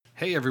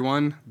Hey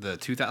everyone, the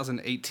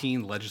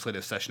 2018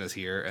 legislative session is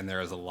here, and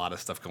there is a lot of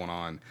stuff going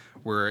on.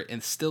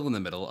 Still in the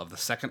middle of the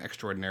second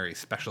extraordinary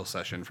special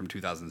session from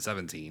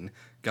 2017.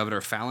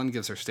 Governor Fallon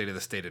gives her State of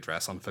the State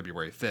address on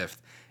February 5th,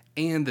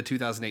 and the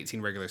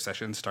 2018 regular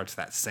session starts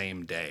that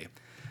same day.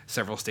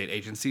 Several state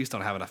agencies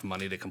don't have enough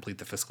money to complete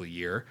the fiscal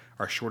year,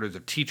 our shortage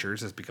of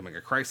teachers is becoming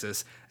a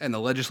crisis, and the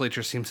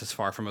legislature seems as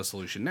far from a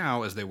solution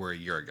now as they were a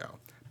year ago.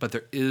 But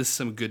there is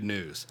some good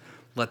news.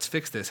 Let's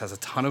Fix This has a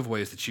ton of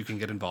ways that you can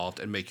get involved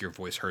and make your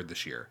voice heard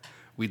this year.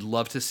 We'd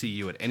love to see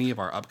you at any of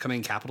our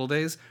upcoming Capitol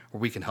Days, where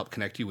we can help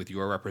connect you with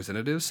your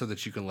representatives so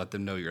that you can let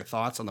them know your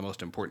thoughts on the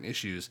most important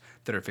issues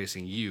that are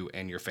facing you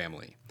and your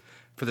family.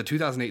 For the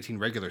 2018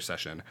 regular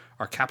session,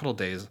 our Capitol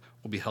Days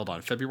will be held on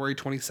February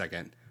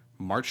 22nd,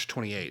 March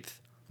 28th,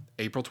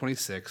 April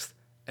 26th,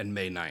 and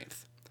May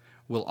 9th.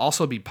 We'll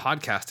also be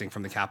podcasting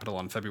from the Capitol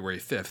on February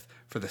 5th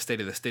for the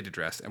State of the State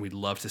address, and we'd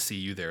love to see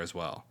you there as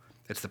well.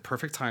 It's the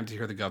perfect time to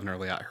hear the governor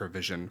lay out her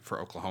vision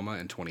for Oklahoma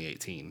in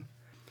 2018.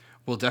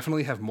 We'll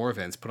definitely have more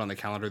events put on the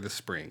calendar this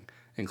spring,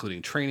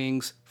 including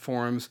trainings,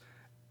 forums,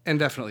 and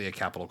definitely a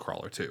Capitol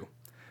crawl or two.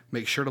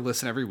 Make sure to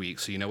listen every week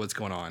so you know what's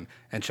going on,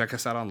 and check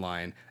us out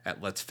online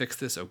at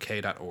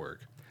letsfixthisok.org.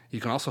 You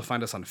can also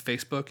find us on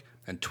Facebook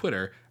and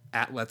Twitter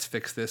at Let's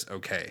Fix This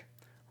OK.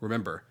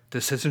 Remember,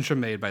 decisions are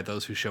made by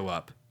those who show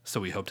up,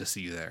 so we hope to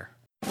see you there.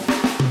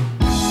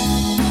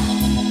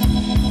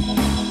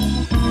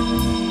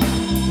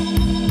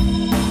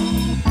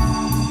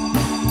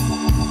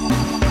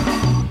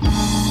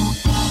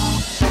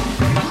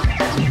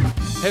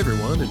 Hey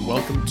everyone, and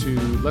welcome to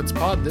Let's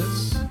Pod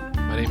This.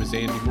 My name is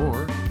Andy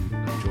Moore.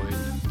 I'm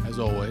joined, as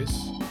always,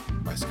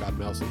 by Scott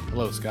Melson.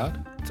 Hello, Scott.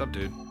 What's up,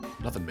 dude?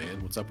 Nothing,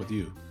 man. What's up with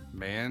you?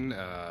 Man,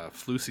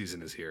 flu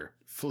season is here.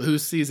 Flu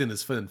season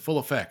is in full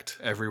effect.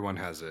 Everyone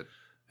has it.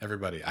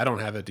 Everybody. I don't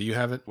have it. Do you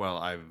have it? Well,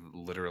 I've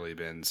literally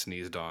been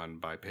sneezed on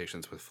by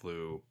patients with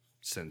flu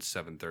since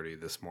 7:30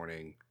 this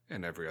morning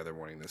and every other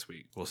morning this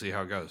week. We'll see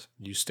how it goes.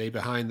 You stay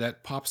behind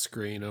that pop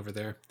screen over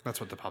there. That's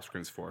what the pop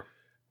screen's for.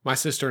 My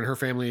sister and her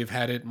family have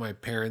had it. My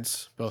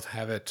parents both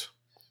have it.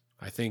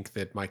 I think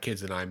that my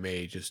kids and I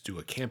may just do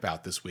a camp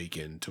out this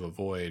weekend to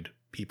avoid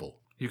people.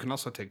 You can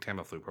also take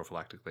Tamiflu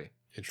prophylactically.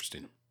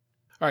 Interesting.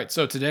 All right,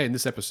 so today in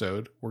this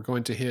episode, we're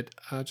going to hit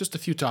just a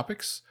few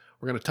topics.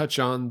 We're going to touch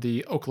on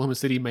the Oklahoma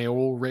City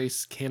mayoral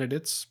race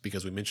candidates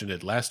because we mentioned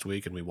it last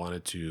week and we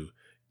wanted to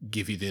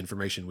give you the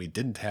information we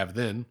didn't have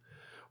then.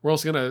 We're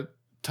also going to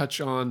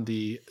touch on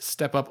the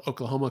Step Up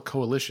Oklahoma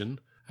Coalition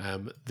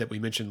that we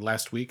mentioned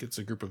last week. It's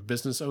a group of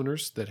business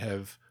owners that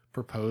have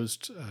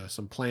proposed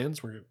some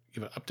plans. We're going to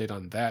give an update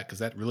on that because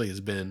that really has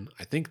been,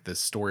 I think, the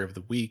story of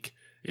the week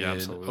in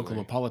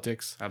Oklahoma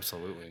politics.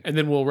 Absolutely. And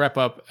then we'll wrap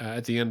up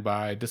at the end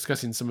by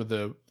discussing some of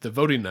the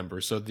voting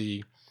numbers. So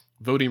the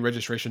voting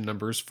registration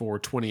numbers for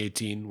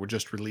 2018 were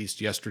just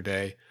released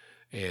yesterday,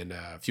 and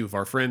a few of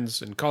our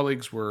friends and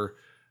colleagues were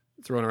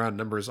throwing around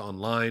numbers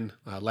online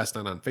last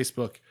night on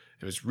Facebook.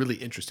 It was really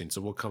interesting,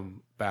 so we'll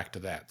come back to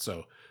that.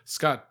 So,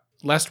 Scott,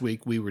 last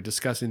week we were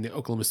discussing the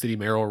Oklahoma City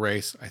mayoral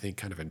race, I think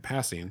kind of in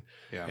passing,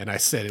 and I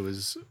said it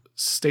was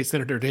State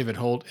Senator David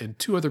Holt and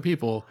two other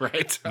people.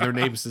 Right. Their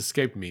names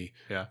escaped me.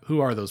 Yeah. Who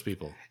are those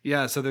people?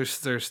 Yeah, so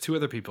there's two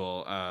other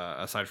people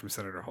aside from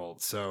Senator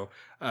Holt. So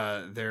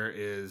there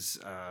is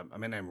a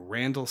man named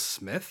Randall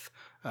Smith.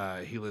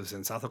 He lives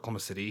in South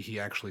Oklahoma City. He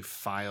actually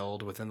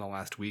filed within the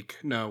last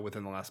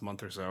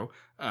month or so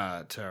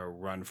to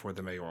run for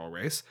the mayoral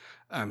race.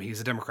 He's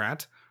a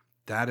Democrat.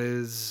 That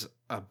is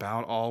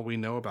about all we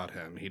know about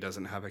him. He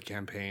doesn't have a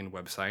campaign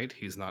website.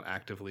 He's not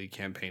actively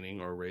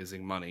campaigning or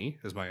raising money,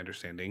 is my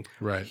understanding.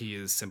 Right. He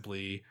is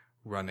simply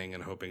running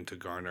and hoping to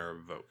garner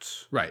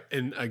votes. Right.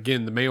 And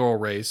again, the mayoral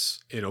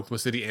race in Oklahoma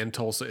City and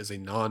Tulsa is a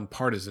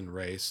nonpartisan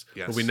race.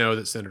 Yes. But we know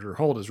that Senator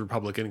Holt is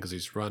Republican because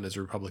he's run as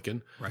a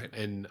Republican. Right.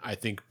 And I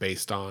think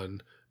based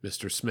on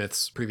Mr.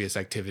 Smith's previous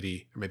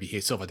activity, or maybe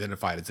he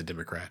self-identified as a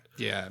Democrat.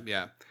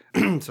 Yeah.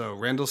 So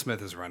Randall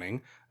Smith is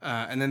running.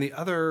 And then the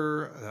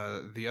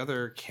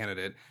other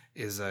candidate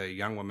is a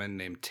young woman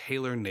named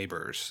Taylor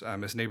Neighbors.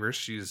 Miss Neighbors,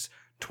 she's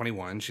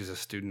 21. She's a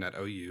student at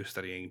OU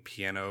studying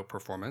piano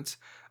performance.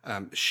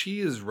 She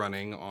is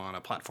running on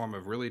a platform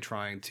of really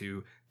trying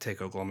to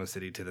take Oklahoma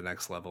City to the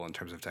next level in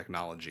terms of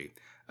technology.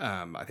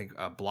 I think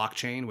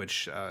blockchain,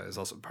 which is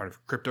also part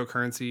of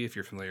cryptocurrency, if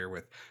you're familiar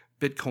with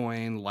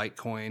Bitcoin,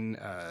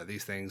 Litecoin,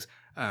 these things.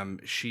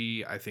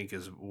 She, I think,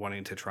 is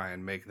wanting to try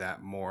and make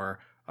that more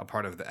a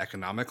part of the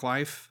economic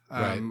life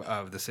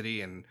of the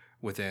city and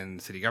within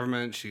city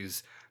government.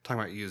 She's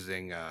talking about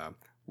using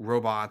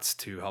robots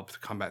to help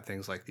combat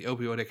things like the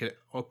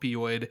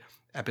opioid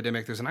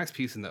epidemic. There's a nice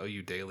piece in the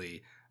OU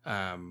Daily,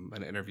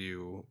 an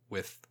interview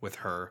with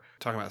her,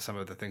 talking about some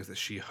of the things that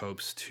she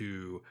hopes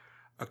to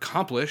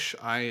accomplish.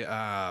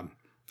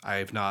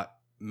 I've not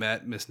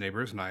met Miss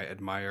Neighbors, and I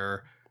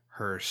admire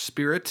her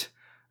spirit.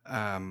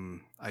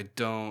 I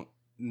don't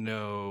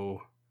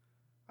know.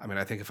 I mean,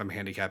 I think if I'm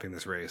handicapping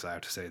this race, I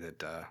have to say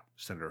that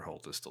Senator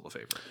Holt is still the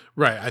favorite.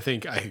 Right.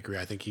 I agree.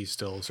 I think he's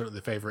still certainly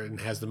the favorite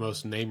and has the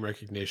most name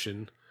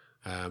recognition.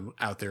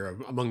 out there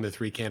among the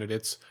three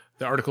candidates.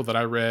 The article that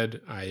I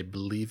read, I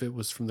believe it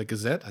was from the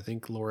Gazette. I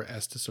think Laura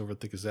Estes over at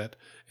the Gazette,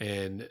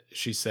 and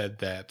she said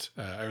that,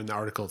 or in the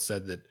article it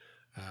said that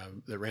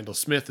Randall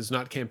Smith is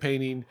not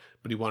campaigning,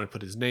 but he wanted to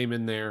put his name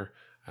in there.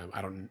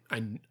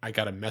 I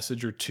got a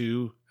message or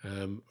two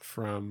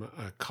from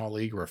a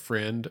colleague or a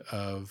friend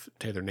of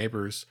Taylor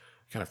Neighbors,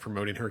 kind of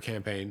promoting her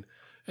campaign.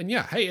 And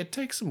yeah, hey, it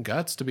takes some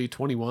guts to be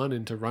 21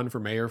 and to run for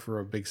mayor for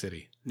a big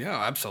city. Yeah,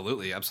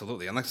 absolutely,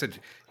 absolutely. And like I said,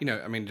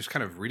 I mean, just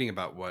kind of reading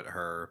about what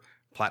her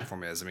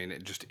platform is. I mean,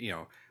 it just,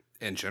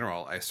 in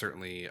general, I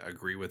certainly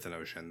agree with the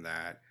notion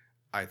that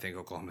I think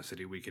Oklahoma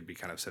City, we could be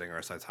kind of setting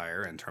our sights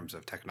higher in terms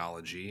of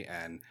technology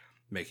and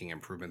making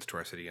improvements to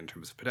our city in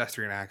terms of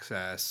pedestrian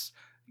access,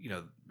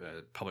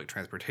 public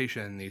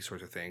transportation, these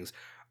sorts of things.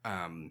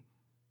 I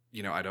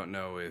don't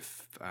know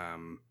if,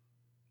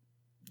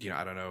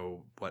 I don't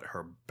know what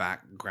her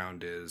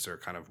background is or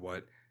kind of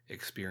what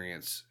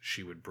experience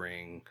she would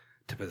bring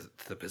to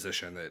the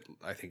position that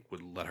I think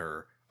would let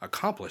her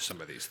accomplish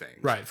some of these things.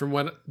 Right. From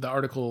what the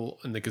article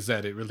in the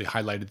Gazette, it really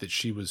highlighted that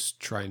she was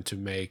trying to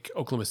make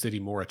Oklahoma City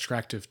more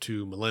attractive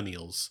to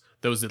millennials,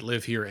 those that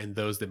live here and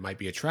those that might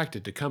be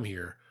attracted to come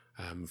here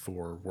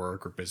for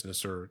work or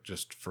business or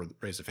just for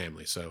raise a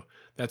family. So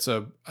that's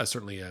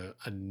certainly a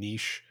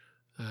niche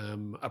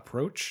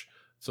approach.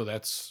 So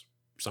that's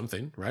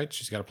something, right?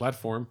 She's got a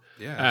platform.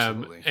 Yeah,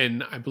 absolutely.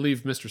 And I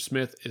believe Mr.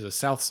 Smith is a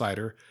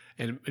Southsider.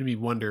 And it made me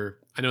wonder,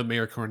 I know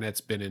Mayor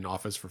Cornett's been in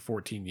office for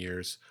 14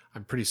 years.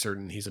 I'm pretty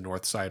certain he's a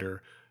Northsider.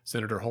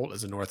 Senator Holt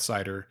is a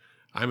Northsider.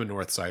 I'm a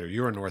Northsider.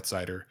 You're a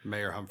Northsider.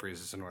 Mayor Humphreys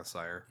is a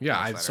Northsider.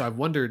 Yeah, so I've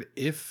wondered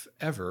if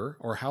ever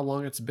or how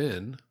long it's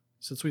been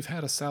since we've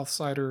had a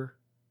Southsider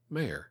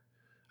mayor.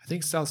 I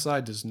think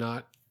Southside does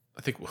not,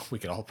 I think we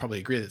could all probably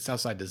agree that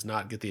Southside does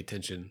not get the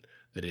attention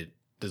that it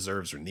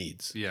deserves or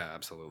needs. Yeah,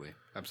 absolutely.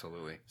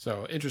 Absolutely.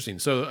 So interesting.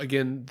 So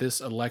again,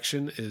 this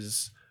election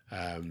is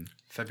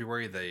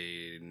February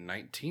the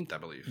 19th, I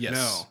believe.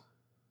 Yes.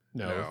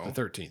 No, the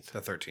 13th.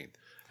 The 13th.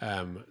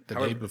 The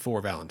day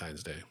before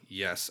Valentine's Day.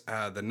 Yes.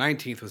 The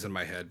 19th was in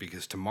my head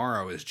because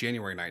tomorrow is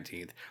January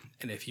 19th.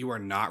 And if you are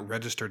not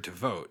registered to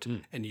vote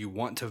and you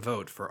want to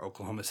vote for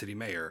Oklahoma City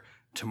mayor,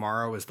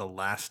 tomorrow is the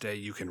last day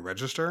you can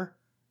register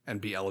and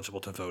be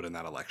eligible to vote in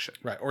that election.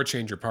 Right. Or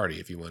change your party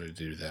if you wanted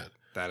to do that.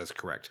 That is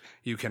correct.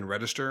 You can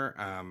register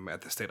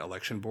at the state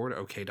election board,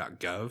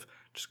 ok.gov.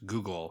 Just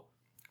Google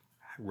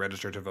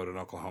register to vote in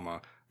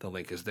Oklahoma. The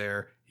link is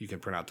there. You can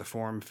print out the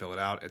form, fill it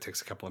out. It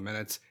takes a couple of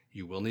minutes.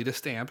 You will need a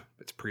stamp.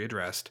 It's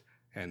pre-addressed,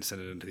 and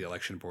send it into the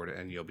election board,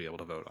 and you'll be able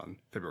to vote on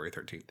February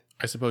 13th.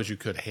 I suppose you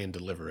could hand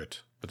deliver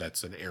it, but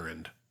that's an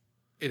errand.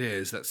 It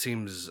is. That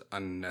seems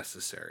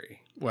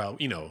unnecessary. Well,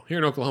 here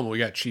in Oklahoma, we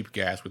got cheap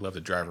gas. We love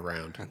to drive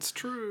around. That's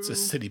true. It's a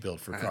city built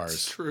for cars.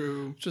 That's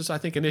true. Which is, I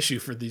think, an issue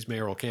for these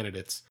mayoral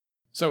candidates.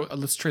 So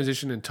let's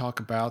transition and talk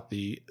about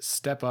the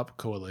Step Up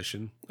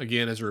Coalition.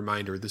 Again, as a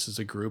reminder, this is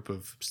a group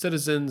of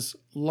citizens,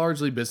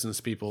 largely business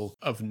people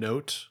of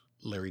note.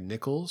 Larry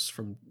Nichols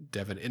from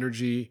Devon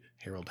Energy,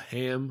 Harold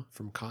Hamm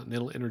from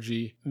Continental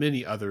Energy,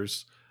 many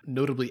others.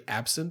 Notably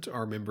absent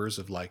are members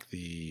of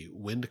the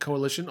Wind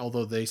Coalition,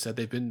 although they said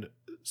they've been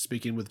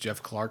speaking with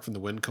Jeff Clark from the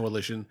Wind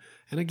Coalition.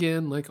 And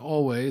again, like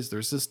always,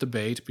 there's this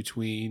debate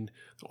between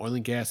the oil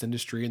and gas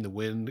industry and the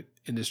wind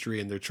industry,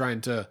 and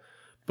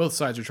both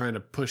sides are trying to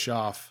push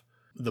off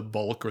the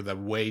bulk or the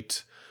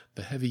weight,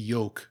 the heavy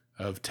yoke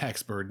of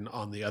tax burden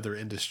on the other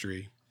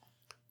industry.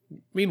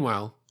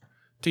 Meanwhile,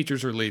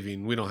 teachers are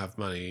leaving. We don't have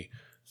money.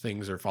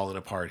 Things are falling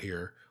apart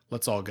here.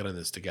 Let's all get on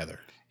this together.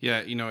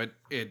 Yeah,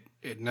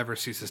 it never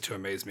ceases to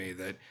amaze me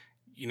that,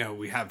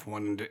 we have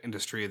one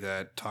industry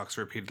that talks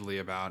repeatedly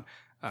about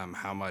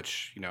how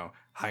much,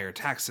 higher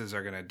taxes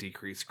are going to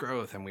decrease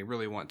growth. And we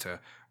really want to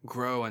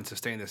grow and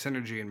sustain this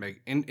energy and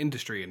make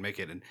industry and make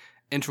it an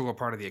integral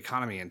part of the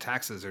economy. And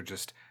taxes are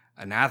just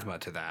anathema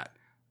to that.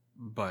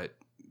 But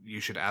you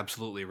should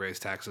absolutely raise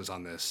taxes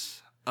on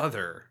this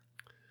other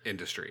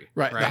industry.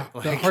 Right.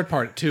 The hard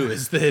part, too,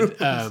 is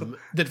that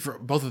that for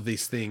both of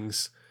these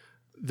things,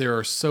 there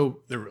are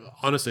so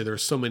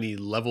many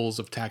levels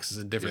of taxes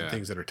and different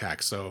things that are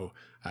taxed. So,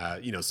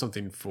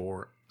 something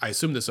I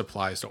assume this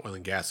applies to oil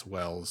and gas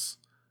wells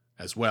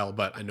as well,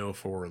 but I know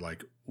for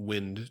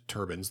wind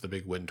turbines, the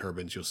big wind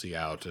turbines you'll see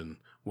out in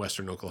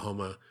western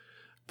Oklahoma,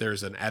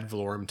 there's an ad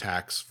valorem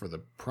tax for the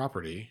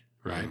property,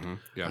 right? Mm-hmm.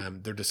 Yeah.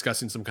 They're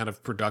discussing some kind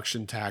of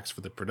production tax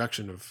for the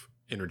production of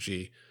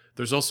energy.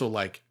 There's also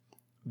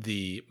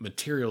the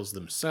materials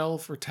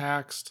themselves are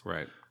taxed.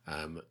 Right.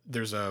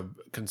 There's a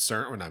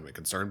concern, or not a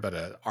concern, but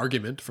an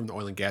argument from the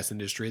oil and gas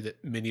industry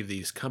that many of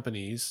these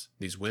companies,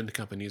 these wind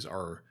companies,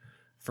 are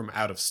from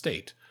out of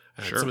state.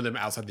 Sure. Some of them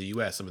outside the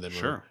U.S., some of them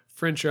are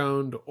French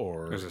owned,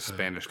 or there's a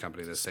Spanish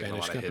company that's taking a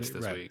lot of hits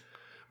this week.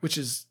 Which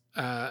is,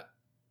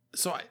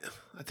 so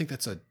I think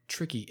that's a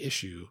tricky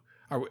issue.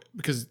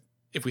 Because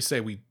if we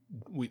say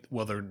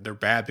they're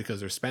bad because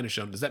they're Spanish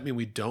owned, does that mean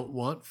we don't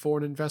want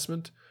foreign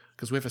investment?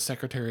 Because we have a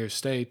Secretary of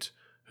State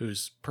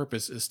whose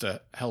purpose is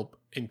to help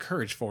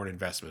encourage foreign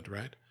investment,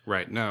 right?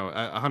 Right. No,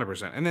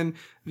 100%. And then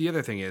the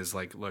other thing is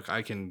like, look,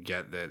 I can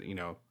get that,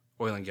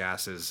 oil and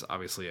gas is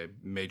obviously a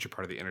major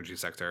part of the energy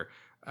sector.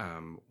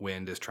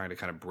 Wind is trying to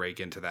kind of break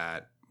into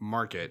that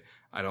market.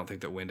 I don't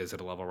think that wind is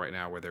at a level right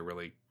now where they're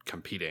really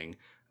competing.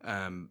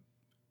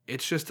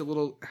 It's just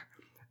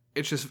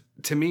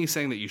to me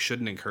saying that you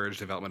shouldn't encourage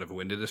development of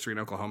wind industry in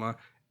Oklahoma.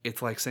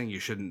 It's like saying you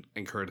shouldn't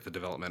encourage the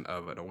development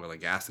of an oil and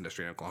gas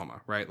industry in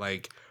Oklahoma, right?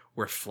 Like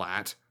we're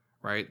flat.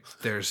 Right?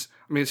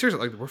 Seriously,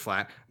 like we're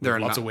flat. There are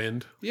lots of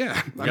wind.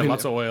 Yeah. We got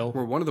lots of oil.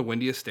 We're one of the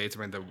windiest states.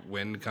 The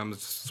wind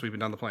comes sweeping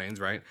down the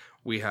plains, right?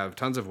 We have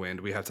tons of wind.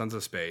 We have tons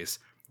of space.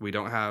 We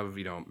don't have,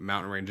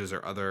 mountain ranges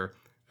or other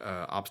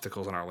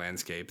obstacles in our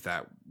landscape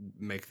that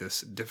make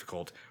this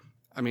difficult.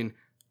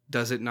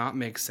 Does it not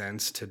make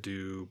sense to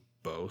do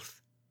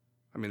both?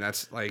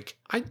 That's like...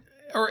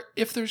 Or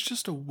if there's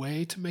just a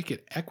way to make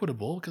it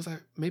equitable, because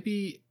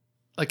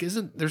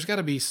there's got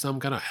to be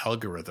some kind of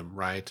algorithm,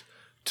 right?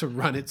 To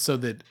run it so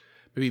that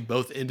maybe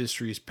both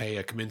industries pay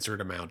a commensurate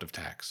amount of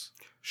tax.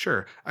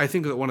 Sure. I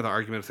think that one of the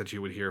arguments that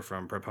you would hear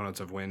from proponents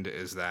of wind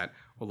is that,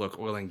 well, look,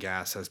 oil and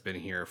gas has been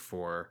here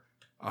for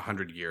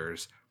 100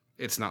 years.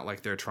 It's not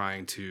like you're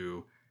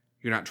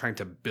not trying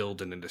to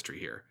build an industry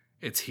here.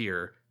 It's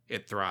here.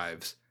 It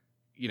thrives.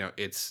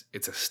 It's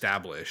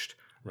established.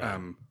 Right.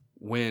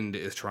 Wind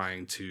is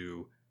trying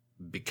to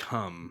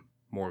become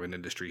more of an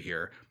industry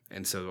here.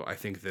 And so I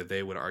think that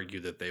they would argue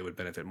that they would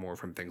benefit more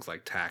from things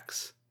like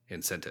tax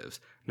incentives.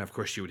 Now, of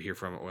course, you would hear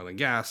from oil and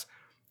gas.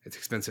 It's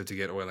expensive to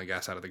get oil and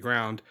gas out of the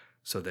ground,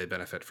 so they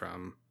benefit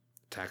from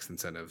tax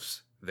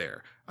incentives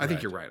there. I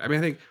think you're right. I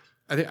think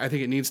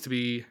it needs to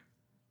be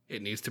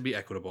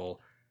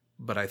equitable,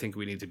 but I think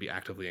we need to be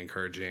actively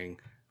encouraging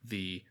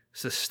the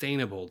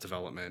sustainable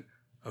development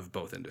of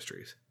both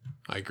industries.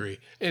 I agree.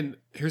 And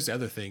here's the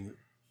other thing.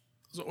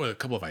 A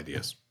couple of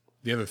ideas.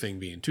 The other thing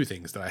being two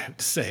things that I have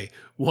to say.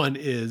 One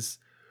is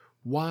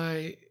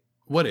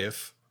what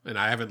if, and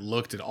I haven't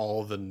looked at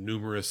all the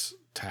numerous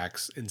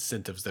tax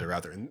incentives that are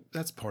out there. And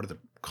that's part of the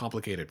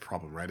complicated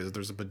problem, right? Is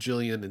there's a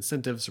bajillion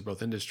incentives for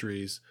both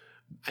industries.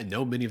 I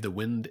know many of the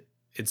wind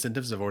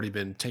incentives have already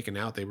been taken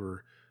out. They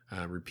were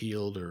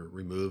repealed or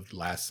removed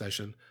last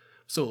session.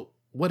 So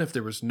what if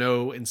there was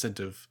no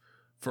incentive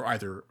for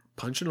either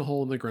punching a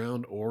hole in the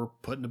ground or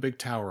putting a big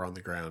tower on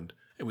the ground,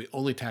 and we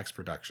only tax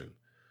production?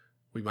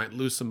 We might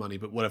lose some money,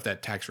 but what if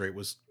that tax rate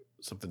was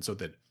something so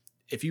that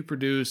if you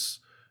produce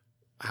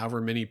however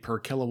many per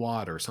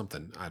kilowatt or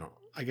something,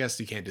 I guess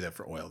you can't do that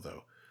for oil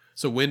though.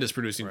 So wind is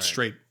producing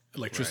straight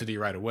electricity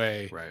right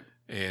away. Right.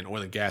 And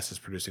oil and gas is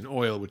producing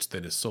oil, which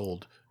then is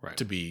sold right.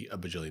 to be a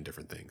bajillion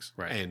different things.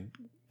 Right. And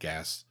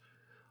gas.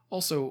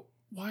 Also,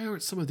 why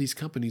aren't some of these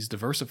companies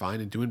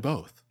diversifying and doing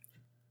both?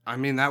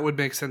 That would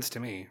make sense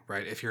to me,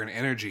 right? If you're an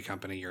energy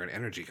company, you're an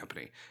energy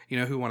company. You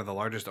know who one of the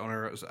largest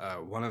owners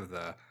of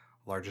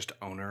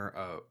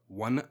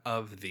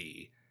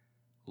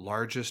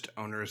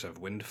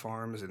wind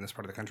farms in this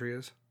part of the country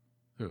is?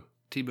 Who?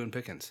 T. Boone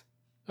Pickens.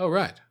 Oh,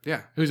 right.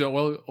 Yeah. Who's an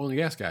oil and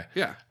gas guy.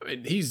 Yeah.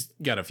 He's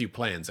got a few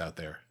plans out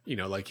there.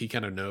 Like he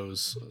kind of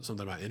knows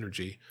something about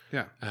energy.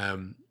 Yeah.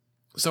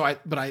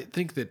 But I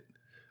think that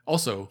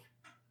also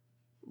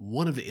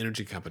one of the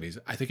energy companies,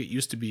 I think it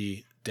used to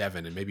be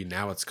Devon and maybe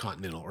now it's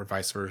Continental or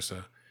vice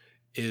versa,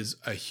 is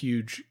a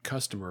huge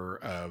customer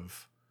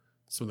of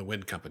some of the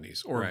wind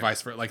companies or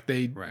vice versa. Like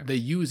they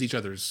use each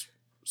other's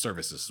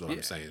services is what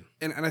I'm saying.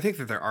 And I think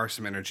that there are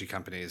some energy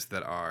companies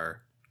that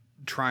are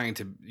trying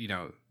to,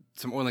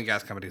 some oil and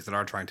gas companies that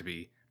are trying to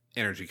be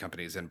energy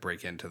companies and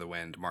break into the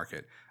wind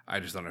market. I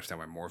just don't understand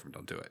why more of them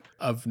don't do it.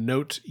 Of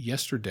note,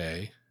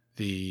 yesterday,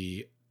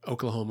 the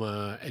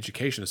Oklahoma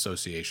Education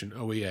Association,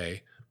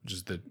 OEA, which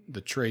is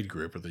the trade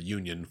group or the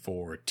union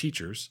for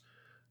teachers,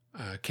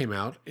 came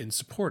out in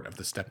support of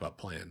the Step Up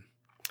plan.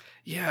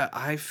 Yeah,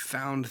 I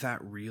found that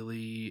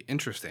really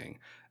interesting.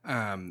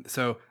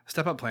 So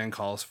Step Up plan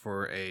calls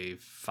for a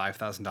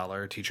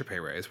 $5,000 teacher pay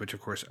raise, which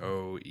of course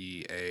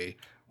OEA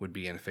would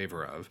be in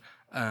favor of.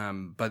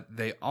 But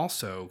they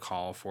also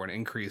call for an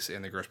increase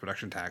in the gross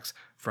production tax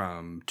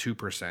from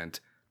 2%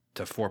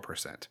 to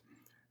 4%.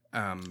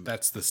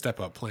 That's the Step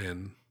Up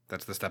plan.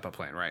 That's the Step Up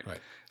plan, right? Right.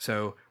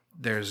 So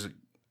there is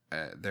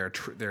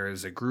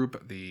a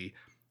group, the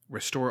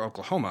Restore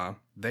Oklahoma.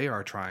 They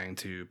are trying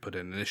to put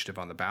an initiative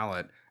on the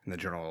ballot in the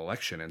general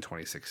election in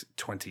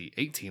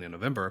 2018 in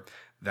November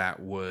that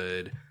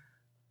would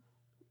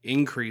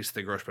increase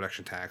the gross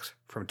production tax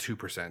from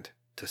 2%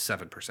 to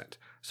 7%.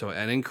 So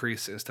an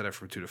increase instead of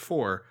from 2 to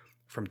 4,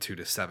 from 2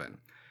 to 7.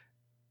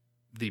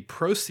 The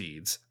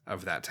proceeds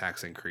of that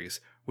tax increase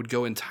would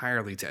go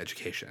entirely to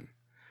education.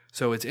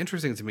 So it's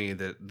interesting to me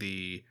that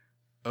the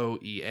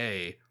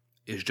OEA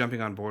is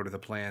jumping on board with a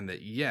plan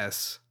that,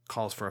 yes,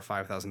 calls for a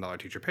 $5,000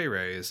 teacher pay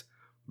raise,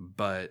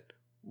 but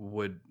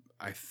would,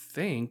 I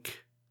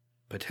think,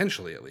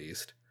 potentially at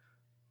least,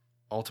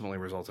 ultimately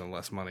result in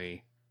less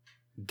money,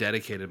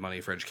 dedicated money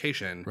for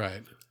education,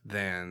 right,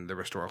 than the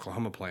Restore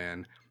Oklahoma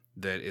plan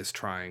that is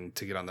trying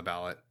to get on the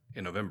ballot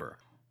in November.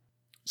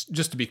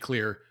 Just to be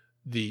clear,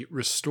 The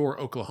Restore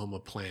Oklahoma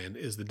plan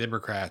is the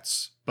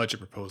Democrats' budget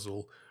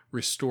proposal.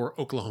 Restore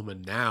Oklahoma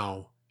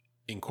Now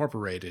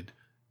Incorporated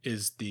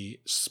is the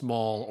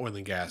small oil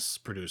and gas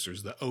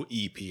producers, the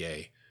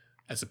OEPA,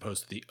 as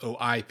opposed to the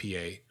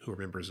OIPA, who are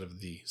members of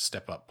the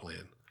Step Up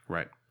plan.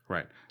 Right.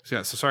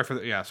 So sorry for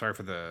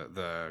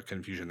the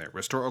confusion there.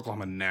 Restore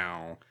Oklahoma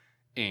Now,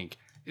 Inc.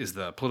 is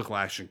the political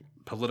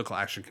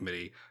action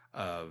committee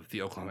of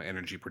the Oklahoma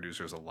Energy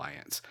Producers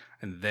Alliance,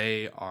 and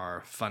they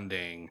are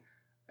funding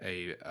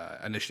a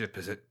initiative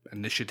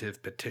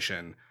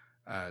petition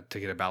to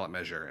get a ballot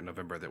measure in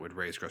November that would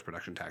raise gross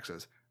production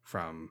taxes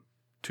from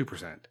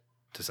 2%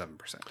 to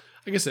 7%.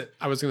 I guess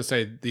I was going to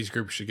say these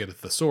groups should get a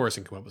thesaurus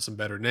and come up with some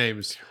better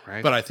names,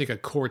 right? But I think a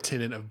core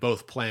tenet of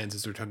both plans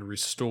is they're trying to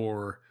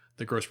restore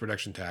the gross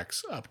production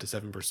tax up to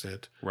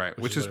 7%. Right,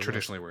 which is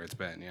traditionally where it's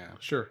been, yeah.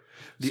 Sure.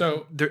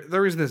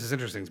 The reason this is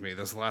interesting to me,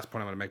 this is the last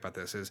point I'm going to make about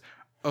this, is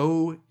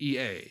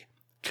OEA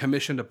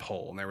commissioned a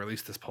poll, and they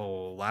released this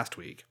poll last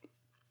week.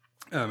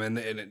 And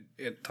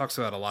it talks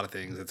about a lot of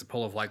things. It's a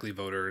poll of likely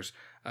voters.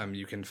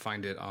 You can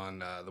find it on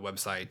the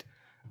website.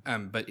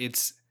 But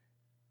it's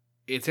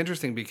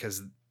interesting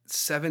because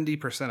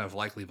 70% of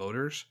likely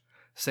voters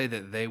say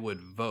that they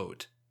would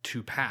vote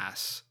to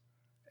pass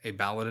a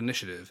ballot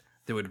initiative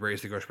that would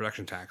raise the gross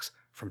production tax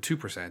from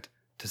 2%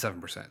 to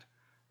 7%.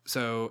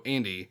 So,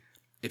 Andy,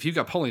 if you've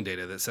got polling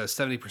data that says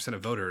 70%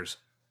 of voters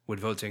would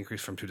vote to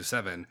increase from 2 to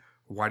 7,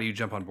 why do you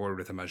jump on board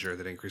with a measure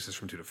that increases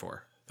from 2 to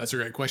 4? That's a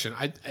great question.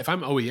 If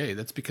I'm OEA,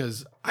 that's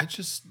because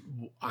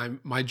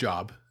my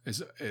job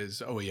is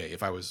OEA.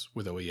 If I was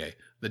with OEA,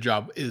 the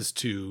job is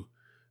to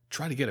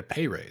try to get a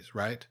pay raise,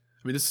 right?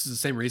 I mean, this is the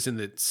same reason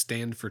that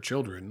Stand for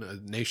Children, a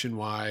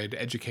nationwide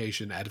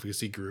education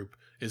advocacy group,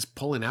 is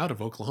pulling out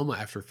of Oklahoma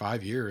after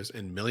 5 years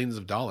and millions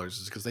of dollars,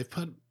 is because they've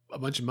put a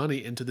bunch of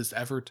money into this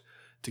effort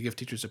to give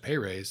teachers a pay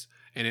raise,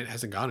 and it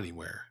hasn't gone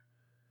anywhere,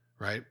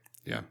 right?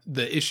 Yeah.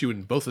 The issue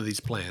in both of these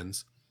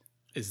plans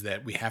is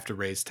that we have to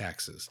raise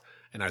taxes.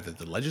 And either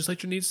the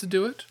legislature needs to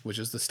do it, which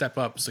is the Step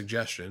Up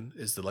suggestion,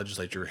 is the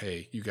legislature,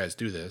 hey, you guys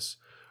do this,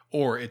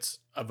 or it's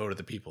a vote of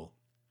the people.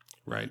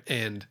 Right.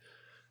 And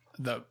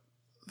the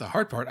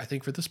hard part, I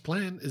think, for this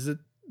plan is that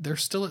they're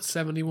still at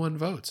 71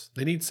 votes.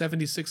 They need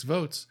 76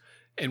 votes.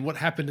 And what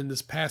happened in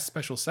this past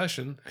special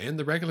session and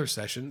the regular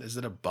session is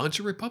that a bunch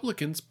of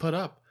Republicans put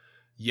up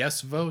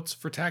yes votes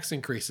for tax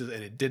increases,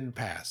 and it didn't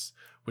pass,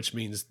 which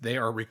means they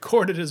are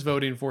recorded as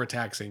voting for a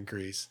tax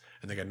increase,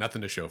 and they got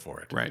nothing to show for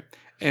it. Right.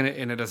 And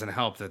it doesn't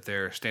help that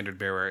their standard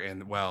bearer,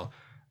 and well,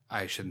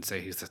 I shouldn't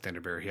say he's the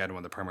standard bearer. He hadn't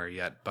won the primary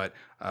yet, but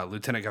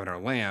Lieutenant Governor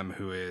Lamb,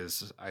 who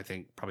is, I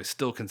think, probably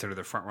still considered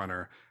the front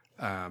runner.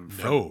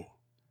 No.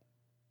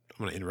 I'm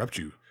going to interrupt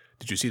you.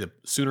 Did you see the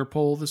Sooner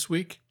poll this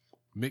week?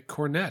 Mick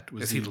Cornett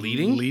was the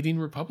leading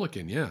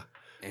Republican, yeah.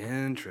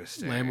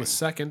 Interesting. Lamb was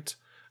second.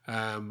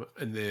 And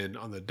then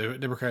on the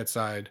Democrat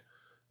side,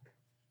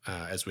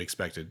 as we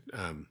expected,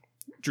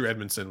 Drew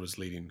Edmondson was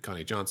leading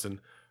Connie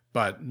Johnson,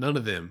 but none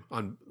of them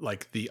on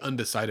the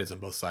undecideds on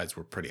both sides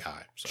were pretty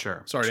high. So,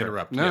 sure. Sorry to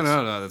interrupt. No, yes.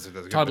 no. That's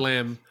good. Todd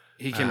Lamb.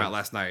 He came out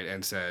last night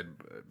and said,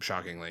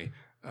 shockingly,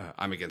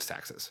 I'm against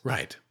taxes.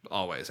 Right.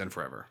 Always and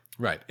forever.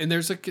 Right. And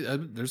there's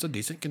a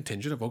decent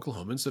contingent of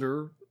Oklahomans that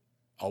are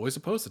always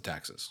opposed to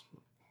taxes.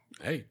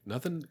 Hey,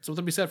 something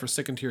to be said for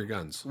sticking to your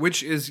guns.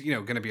 Which is,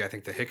 going to be, I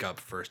think, the hiccup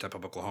for Step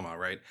Up Oklahoma,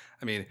 right?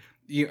 I mean,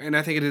 and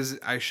I think it is,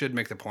 I should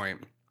make the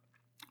point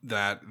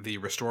that the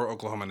Restore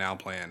Oklahoma Now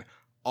plan,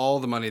 all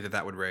the money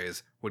that would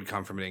raise would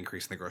come from an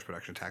increase in the gross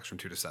production tax from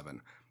 2 to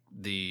 7.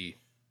 The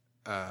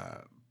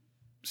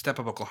Step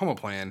Up Oklahoma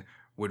plan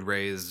would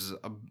raise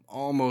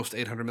almost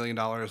 $800 million,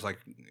 like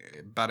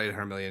about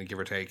 $800 million, give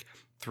or take,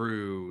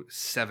 through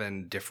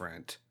 7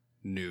 different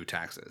new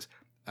taxes.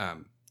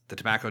 The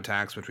tobacco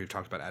tax, which we've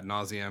talked about ad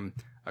nauseum,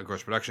 a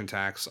gross production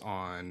tax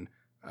on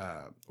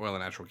oil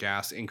and natural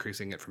gas,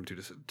 increasing it from 2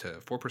 to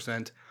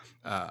 4%,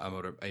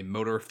 a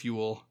motor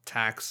fuel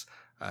tax,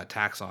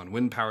 tax on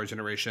wind power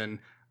generation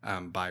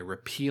by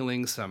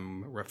repealing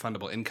some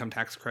refundable income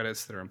tax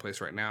credits that are in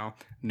place right now,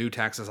 new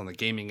taxes on the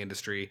gaming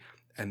industry,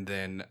 and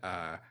then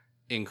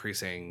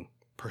increasing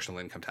personal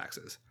income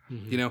taxes.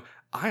 Mm-hmm.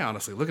 I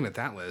honestly, looking at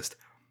that list,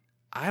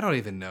 I don't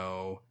even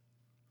know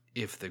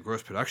if the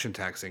gross production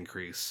tax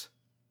increase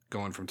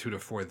going from 2 to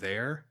 4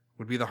 there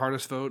would be the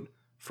hardest vote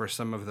for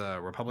some of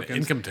the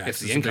Republicans. The income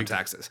taxes. It's the income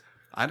taxes.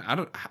 I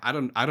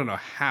don't know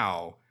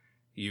how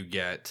you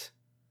get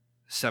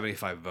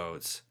 75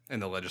 votes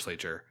in the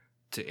legislature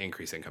to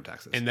increase income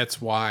taxes. And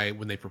that's why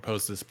when they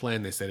proposed this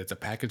plan, they said it's a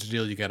package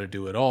deal. You got to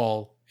do it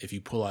all. If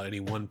you pull out any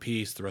one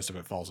piece, the rest of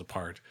it falls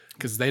apart,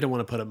 because they don't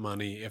want to put up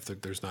money if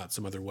there's not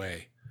some other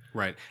way.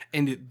 Right.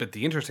 But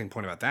the interesting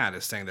point about that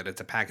is saying that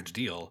it's a package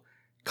deal.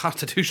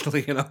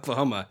 Constitutionally in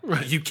Oklahoma,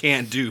 right, you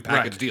can't do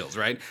package deals,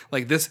 right?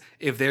 Like this,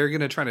 if they're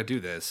going to try to do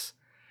this,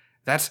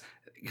 that's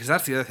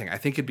the other thing. I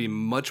think it'd be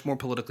much more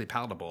politically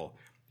palatable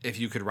if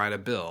you could write a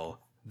bill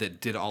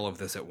that did all of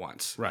this at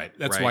once. Right.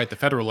 That's why at the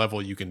federal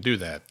level you can do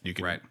that. You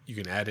can right. You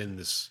can add in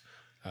this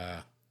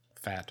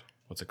fat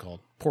what's it called?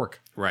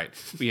 Pork. Right.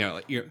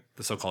 Like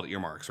the so-called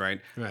earmarks, right?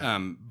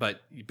 Right.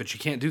 But you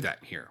can't do that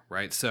here,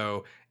 right?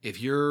 So if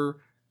you're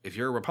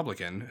a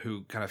Republican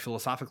who kind of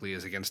philosophically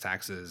is against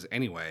taxes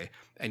anyway,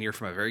 and you're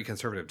from a very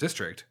conservative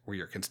district where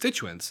your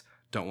constituents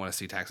don't want to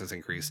see taxes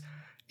increase,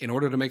 in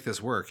order to make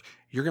this work,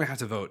 you're going to have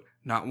to vote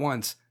not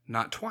once,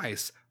 not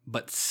twice,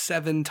 but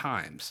 7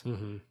 times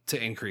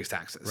to increase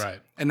taxes. Right.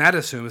 And that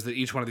assumes that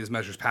each one of these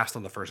measures passed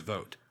on the first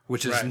vote,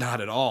 which is Right. not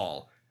at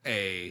all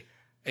a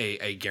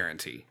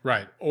guarantee.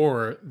 Right.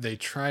 Or they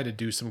try to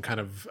do some kind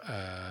of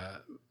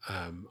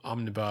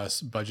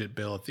omnibus budget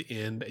bill at the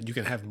end, and you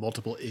can have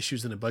multiple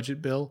issues in a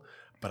budget bill.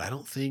 But I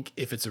don't think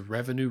if it's a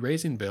revenue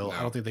raising bill,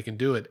 I don't think they can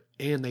do it.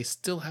 And they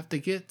still have to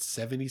get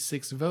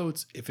 76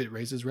 votes if it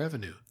raises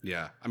revenue.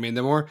 Yeah. I mean,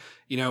 the more,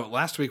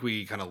 last week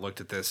we kind of looked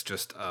at this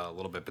just a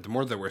little bit, but the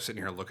more that we're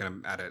sitting here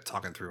looking at it,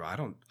 talking through,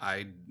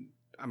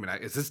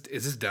 is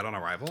this dead on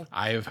arrival?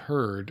 I have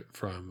heard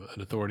from an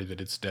authority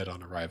that it's dead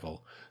on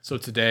arrival. So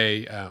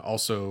today,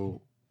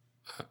 also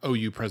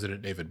OU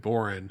President David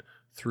Boren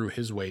threw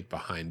his weight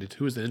behind it,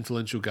 who is an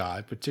influential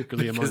guy,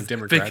 particularly among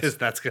Democrats. Because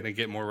that's going to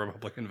get more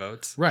Republican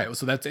votes. Right.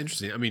 So that's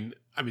interesting. I mean,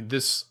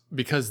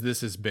 because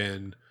this has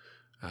been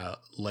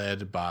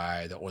led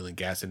by the oil and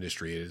gas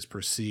industry, it is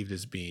perceived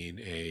as being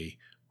a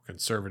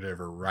conservative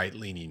or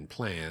right-leaning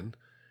plan.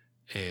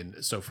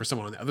 And so for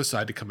someone on the other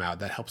side to come out,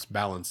 that helps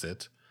balance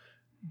it.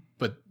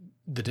 But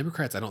the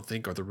Democrats, I don't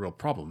think, are the real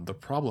problem.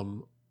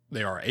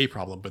 They are a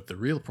problem, but the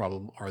real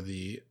problem are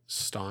the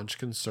staunch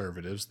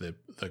conservatives, the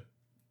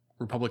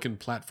Republican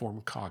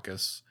Platform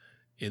Caucus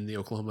in the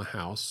Oklahoma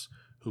House,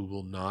 who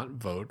will not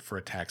vote for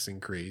a tax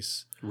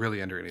increase.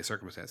 Really, under any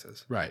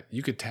circumstances. Right.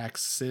 You could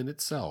tax sin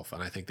itself,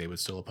 and I think they would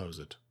still oppose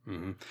it.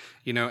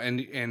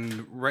 Mm-hmm.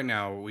 And right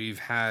now we've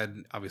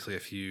had obviously a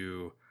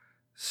few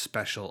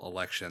special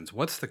elections.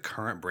 What's the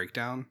current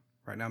breakdown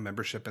right now?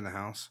 Membership in the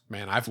House?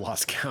 Man, I've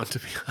lost count, to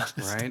be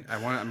honest.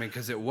 Right.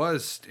 Because it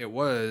was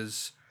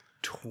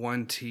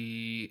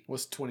 20.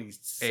 Was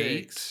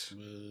 26?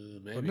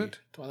 Maybe. Wasn't it?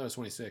 I thought it was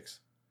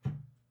 26.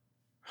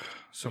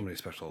 So many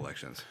special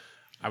elections.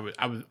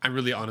 I'm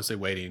really honestly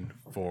waiting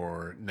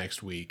for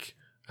next week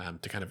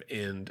to kind of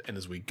end, and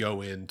as we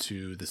go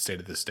into the state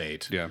of the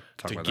state, to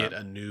get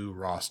a new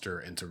roster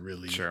and to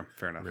really fair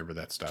enough. Remember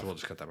that stuff. So we'll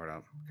just cut that part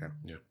out. Okay.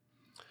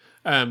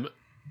 Yeah.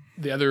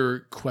 The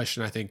other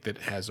question I think that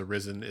has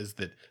arisen is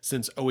that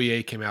since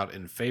OEA came out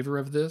in favor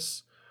of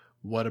this,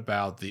 what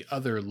about the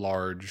other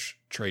large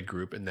trade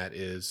group, and that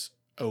is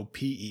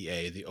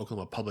OPEA, the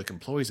Oklahoma Public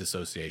Employees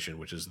Association,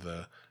 which is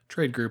the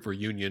trade group or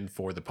union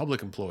for the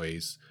public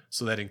employees.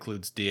 So that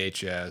includes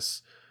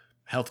DHS,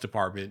 Health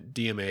Department,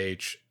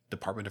 DMH,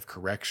 Department of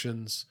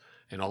Corrections,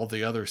 and all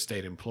the other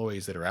state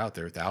employees that are out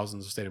there,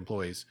 thousands of state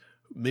employees,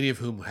 many of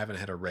whom haven't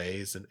had a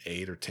raise in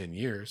 8 or 10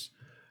 years.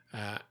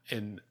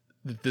 And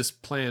this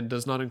plan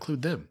does not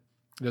include them.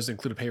 It doesn't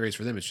include a pay raise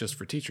for them. It's just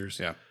for teachers.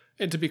 Yeah.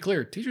 And to be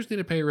clear, teachers need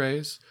a pay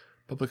raise.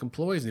 Public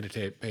employees need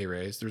a pay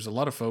raise. There's a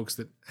lot of folks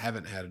that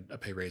haven't had a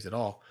pay raise at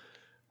all.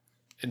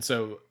 And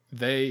so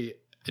they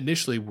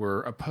initially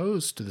were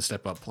opposed to the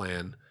step-up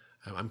plan.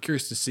 I'm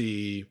curious to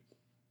see,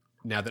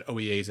 now that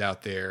OEA is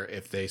out there,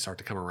 if they start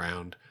to come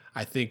around.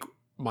 I think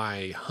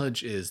my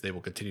hunch is they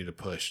will continue to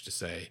push to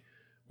say,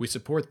 we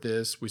support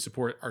this, we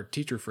support our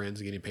teacher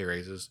friends getting pay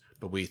raises,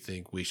 but we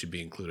think we should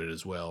be included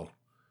as well.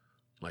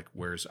 Like,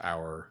 where's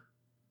our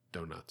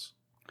donuts?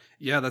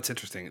 Yeah, that's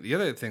interesting. The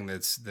other thing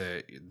that's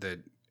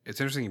it's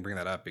interesting you bring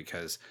that up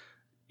because,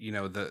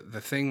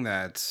 the thing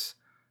that's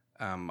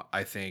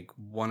I think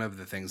one of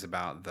the things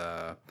about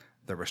the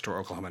Restore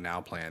Oklahoma Now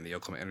plan, the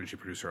Oklahoma Energy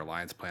Producer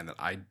Alliance plan, that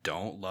I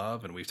don't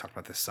love, and we've talked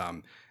about this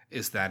some,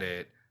 is that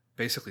it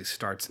basically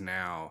starts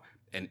now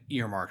and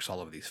earmarks all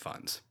of these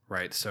funds,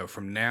 right? So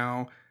from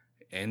now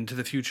into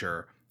the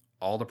future,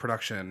 all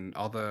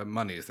the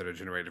monies that are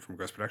generated from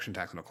gross production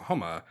tax in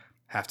Oklahoma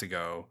have to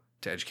go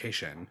to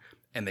education,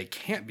 and they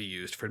can't be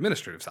used for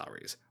administrative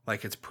salaries.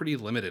 Like, it's pretty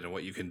limited in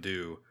what you can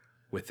do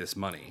with this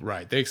money.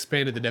 Right. They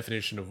expanded the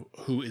definition of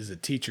who is a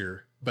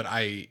teacher, but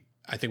I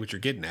think what you're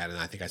getting at, and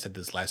I think I said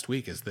this last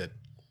week, is that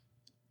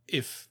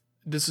if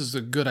this is a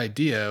good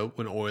idea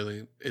when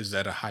oil is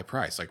at a high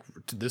price, like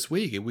this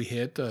week, we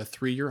hit a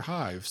 3-year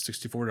high of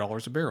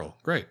 $64 a barrel.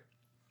 Great.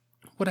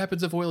 What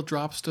happens if oil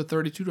drops to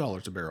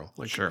 $32 a barrel?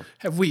 Like, sure.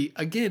 Have we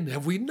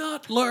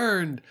not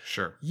learned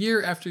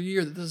year after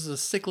year that this is a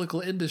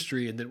cyclical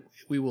industry and that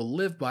we will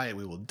live by it,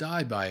 we will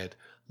die by it?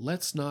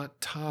 Let's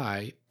not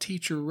tie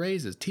teacher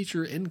raises,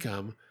 teacher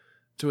income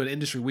to an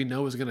industry we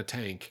know is going to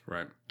tank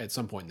at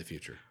some point in the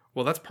future.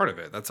 Well, that's part of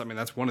it. That's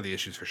one of the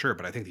issues for sure.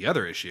 But I think the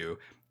other issue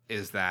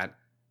is that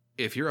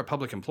if you're a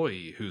public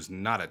employee who's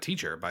not a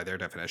teacher by their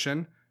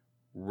definition,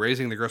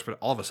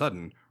 all of a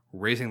sudden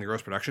raising the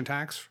gross production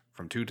tax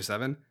from 2 to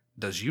 7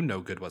 does you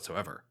no good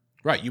whatsoever.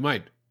 Right. You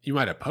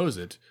might oppose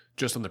it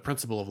just on the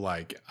principle of,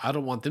 like, I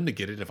don't want them to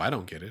get it if I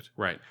don't get it.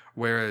 Right.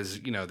 Whereas,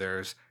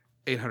 there's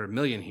 $800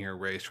 million here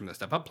raised from the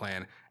Step Up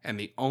plan, and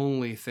the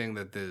only thing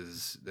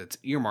that's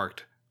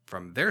earmarked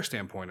from their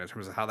standpoint in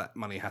terms of how that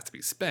money has to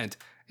be spent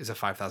is a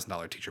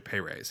 $5,000 teacher pay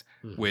raise,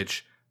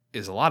 which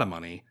is a lot of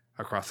money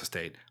across the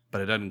state,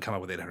 but it doesn't come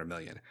up with $800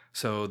 million.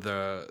 So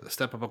the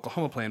Step Up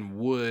Oklahoma plan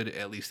would,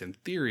 at least in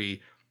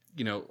theory,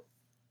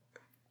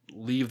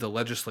 leave the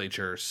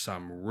legislature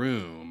some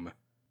room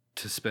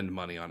to spend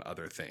money on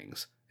other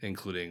things,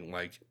 including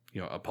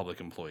a public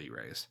employee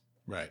raise,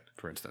 Right.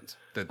 for instance,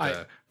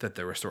 that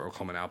the Restore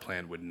Oklahoma Now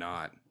plan would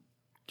not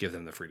give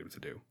them the freedom to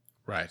do.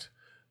 Right.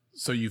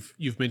 So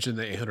you've mentioned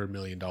the $800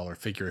 million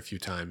figure a few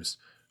times.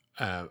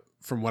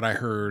 From what I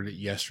heard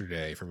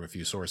yesterday from a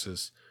few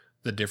sources,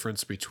 the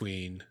difference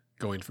between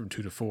going from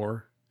 2 to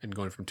 4 and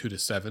going from 2 to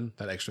 7,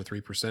 that extra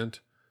 3%,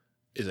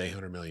 is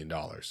 $800 million,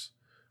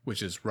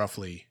 which is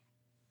roughly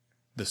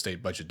the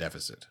state budget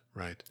deficit,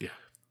 right? Yeah.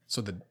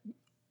 So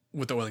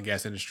with the oil and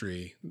gas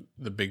industry,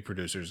 the big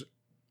producers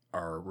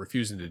are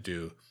refusing to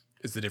do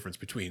is the difference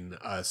between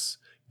us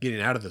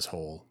getting out of this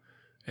hole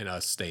and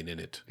us staying in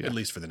it, at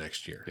least for the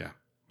next year. Yeah.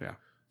 Yeah.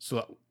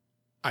 So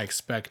I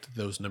expect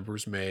those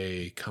numbers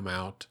may come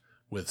out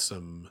with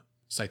some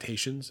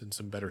citations and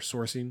some better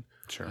sourcing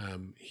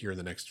here in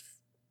the next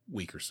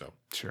week or so.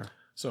 Sure.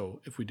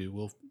 So if we do,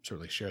 we'll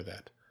certainly share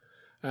that.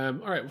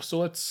 All right. So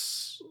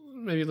let's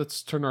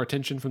turn our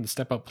attention from the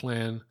Step Up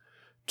plan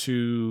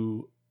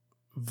to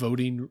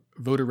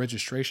voter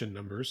registration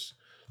numbers,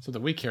 so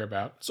that we care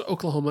about. So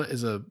Oklahoma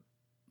is a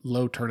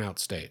low turnout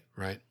state,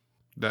 right?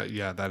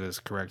 That is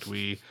correct.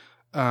 We,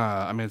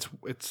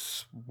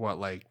 it's what,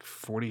 like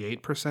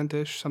 48%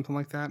 ish, something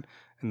like that,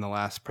 in the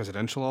last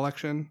presidential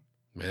election.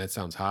 Man, that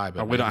sounds high,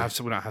 but we don't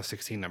have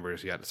 16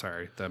 numbers yet.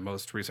 Sorry, the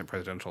most recent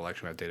presidential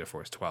election we have data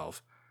for is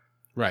 12.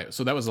 Right,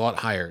 so that was a lot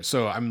higher.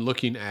 So I'm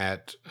looking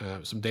at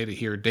some data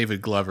here.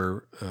 David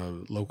Glover,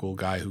 local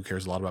guy who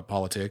cares a lot about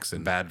politics,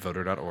 and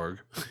badvoter.org.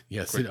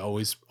 Yes, it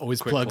always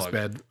plugs plug.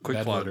 Bad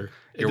Plug. Voter.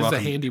 You're It is welcome.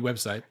 a handy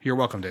website. You're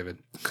welcome, David.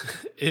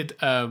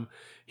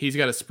 He's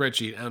got a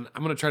spreadsheet, and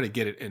I'm going to try to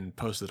get it and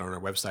post it on our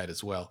website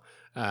as well.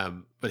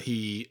 But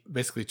he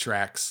basically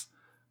tracks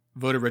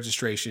voter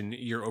registration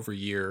year over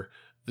year.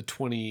 The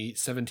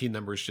 2017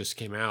 numbers just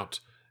came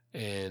out,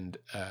 and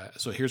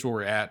so here's where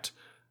we're at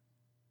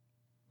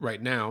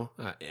right now.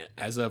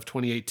 As of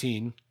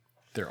 2018,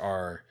 there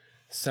are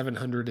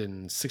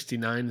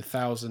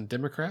 769,000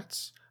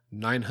 Democrats,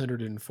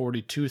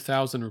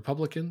 942,000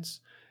 Republicans,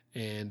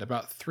 and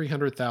about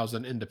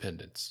 300,000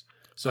 independents.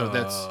 So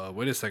that's...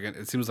 Wait a second.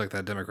 It seems like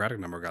that Democratic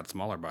number got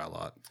smaller by a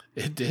lot.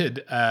 It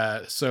did.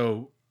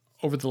 So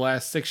over the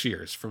last 6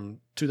 years,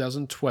 from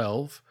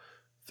 2012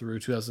 through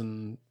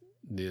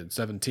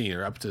 2017,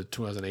 or up to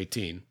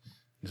 2018,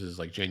 this is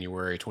like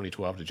January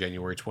 2012 to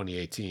January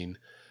 2018,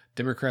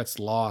 Democrats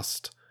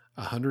lost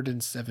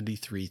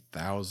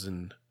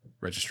 173,000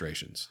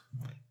 registrations.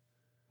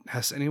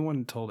 Has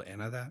anyone told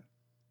Anna that?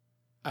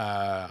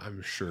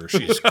 I'm sure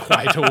she's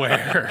quite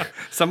aware.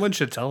 Someone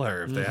should tell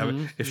her if they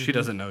haven't, if she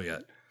doesn't know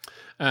yet.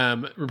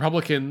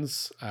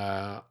 Republicans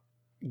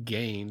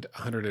gained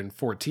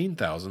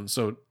 114,000,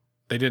 so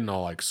they didn't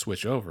all like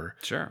switch over.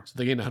 Sure. So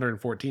they gained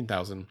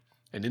 114,000,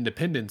 and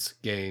independents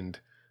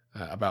gained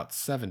about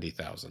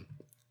 70,000.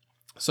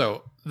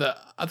 So the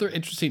other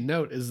interesting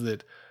note is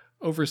that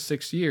over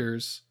 6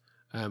 years,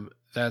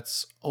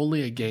 that's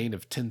only a gain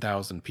of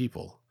 10,000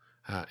 people.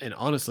 And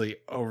honestly,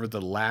 over the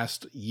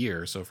last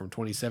year, so from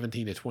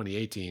 2017 to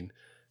 2018,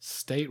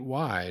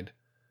 statewide,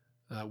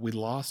 we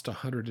lost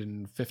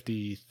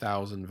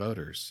 150,000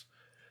 voters.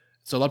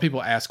 So a lot of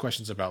people ask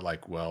questions about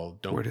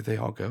where did they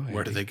all go?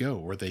 Where did they go?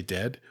 Were they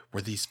dead?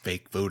 Were these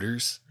fake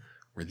voters?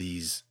 Were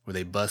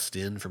they bussed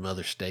in from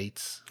other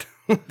states?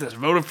 There's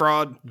voter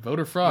fraud.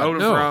 Voter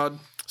fraud.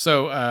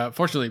 So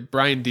fortunately,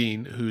 Brian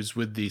Dean, who's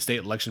with the state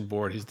election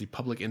board, he's the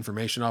public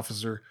information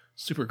officer,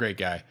 super great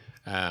guy.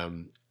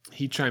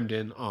 He chimed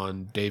in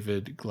on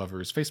David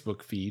Glover's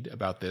Facebook feed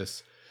about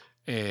this,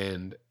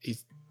 and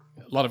he's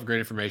a lot of great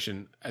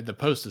information. The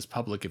post is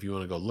public if you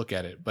want to go look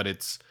at it, but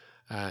it's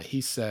he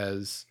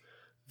says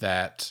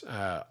that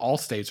all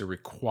states are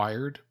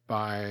required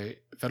by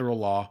federal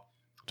law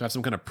to have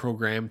some kind of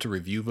program to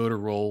review voter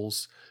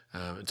rolls,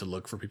 and to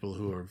look for people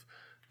who have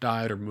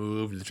died or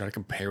moved, and to try to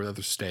compare with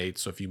other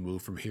states. So if you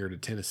move from here to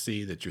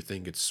Tennessee, that your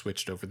thing gets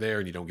switched over there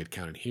and you don't get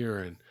counted here,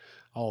 and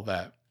all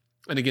that.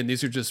 And again,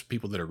 these are just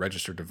people that are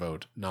registered to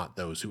vote, not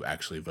those who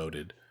actually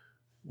voted,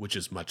 which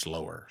is much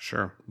lower.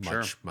 Sure.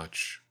 Much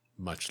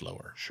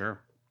lower.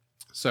 Sure.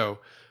 So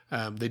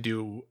they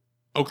do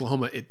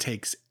Oklahoma. It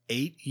takes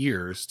 8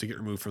 years to get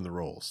removed from the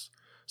rolls.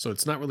 So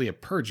it's not really a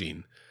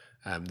purging.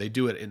 They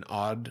do it in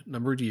odd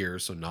numbered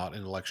years, so not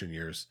in election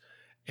years.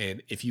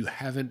 And if you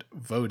haven't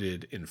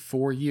voted in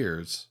 4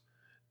 years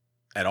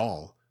at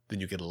all, then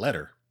you get a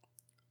letter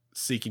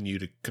seeking you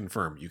to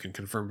confirm. You can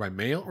confirm by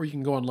mail, or you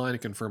can go online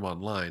and confirm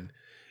online.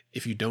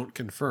 If you don't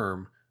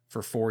confirm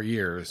for 4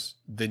 years,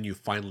 then you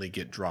finally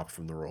get dropped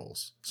from the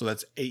rolls. So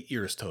that's 8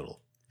 years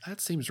total.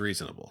 That seems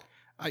reasonable.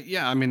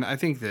 Yeah, I mean, I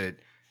think that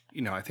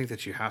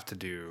you have to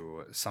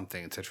do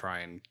something to try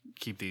and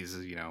keep these,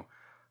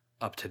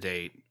 up to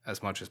date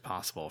as much as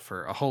possible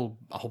for a whole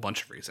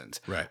bunch of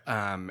reasons. Right.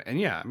 And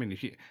yeah, I mean,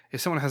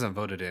 if someone hasn't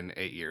voted in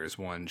 8 years,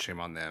 one, shame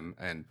on them,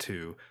 and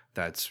two,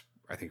 that's,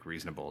 I think,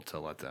 reasonable to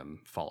let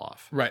them fall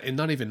off. Right. And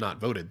not even not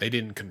voted. They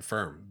didn't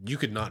confirm. You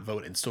could not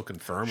vote and still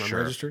confirm I'm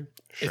registered.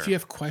 Sure. If you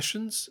have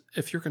questions,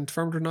 if you're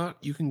confirmed or not,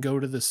 you can go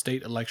to the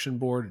state election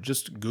board.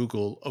 Just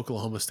Google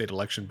Oklahoma State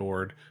Election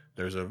Board.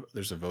 There's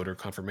a voter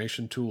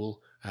confirmation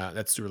tool.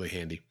 That's really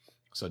handy.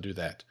 So do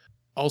that.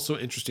 Also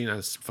interesting,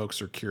 as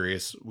folks are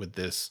curious with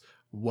this,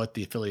 what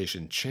the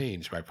affiliation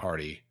change by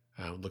party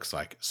looks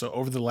like. So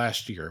over the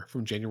last year,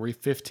 from January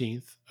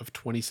 15th of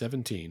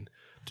 2017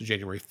 to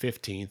January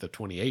 15th of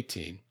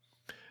 2018,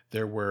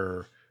 there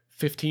were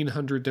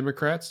 1,500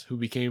 Democrats who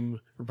became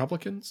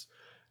Republicans,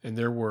 and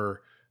there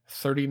were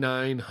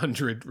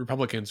 3,900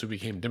 Republicans who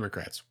became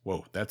Democrats.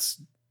 Whoa,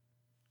 that's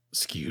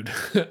skewed.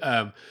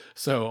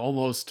 So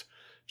almost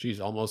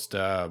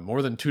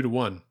more than 2 to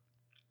 1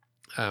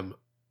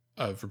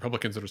 of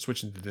Republicans that are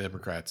switching to the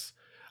Democrats.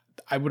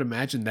 I would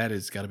imagine that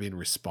has got to be in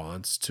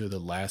response to the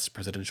last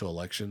presidential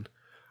election.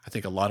 I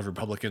think a lot of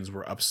Republicans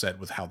were upset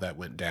with how that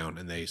went down,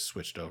 and they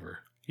switched over.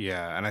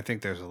 Yeah, and I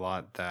think there's a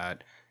lot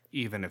that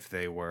even if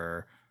they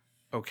were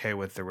okay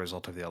with the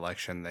result of the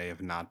election, they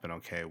have not been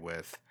okay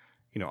with,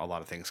 a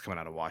lot of things coming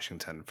out of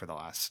Washington for the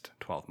last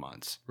 12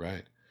 months.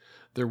 Right.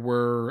 There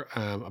were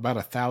about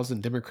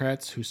 1,000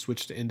 Democrats who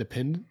switched to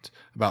independent,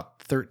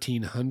 about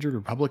 1,300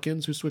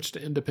 Republicans who switched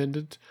to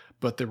independent,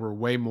 but there were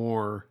way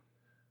more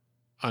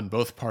on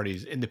both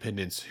parties,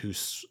 independents who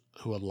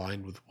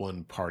aligned with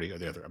one party or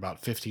the other.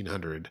 About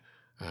 1,500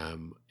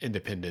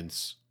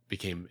 independents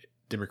became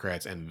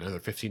Democrats, and another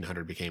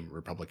 1,500 became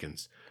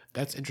Republicans.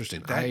 That's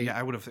interesting.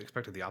 I would have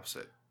expected the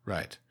opposite.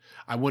 Right.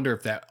 I wonder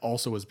if that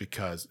also was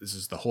because this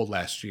is the whole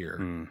last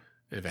year,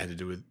 if it had to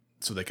do with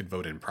so they could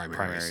vote in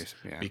primaries.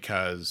 Yeah.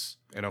 Because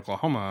in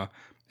Oklahoma,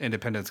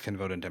 independents can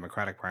vote in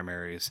Democratic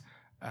primaries.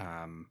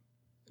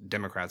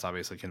 Democrats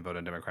obviously can vote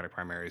in Democratic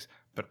primaries,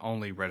 but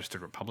only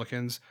registered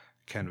Republicans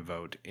can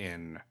vote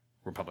in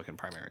Republican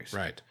primaries.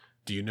 Right.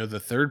 Do you know the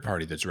third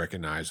party that's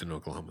recognized in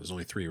Oklahoma? There's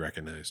only 3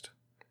 recognized.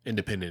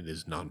 Independent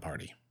is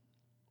non-party.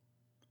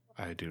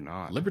 I do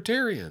not.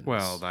 Libertarians.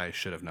 Well, I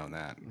should have known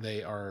that.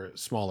 They are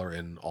smaller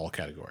in all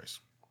categories,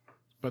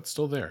 but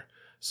still there.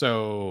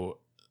 So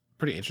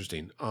pretty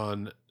interesting.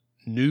 On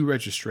new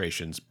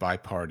registrations by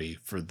party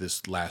for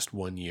this last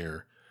 1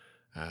 year,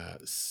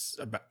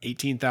 about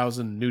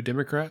 18,000 new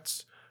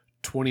Democrats,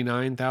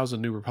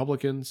 29,000 new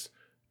Republicans,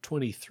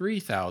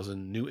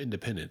 23,000 new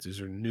independents.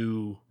 These are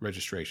new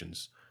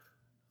registrations.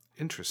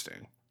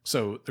 Interesting.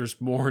 So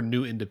there's more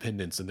new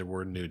independents than there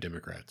were new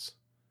Democrats,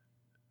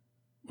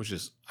 which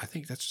is, I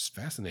think that's just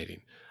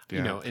fascinating.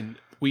 Yeah. And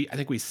I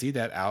think we see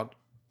that out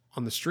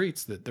on the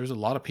streets, that there's a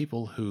lot of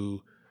people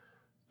who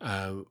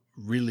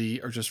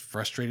really are just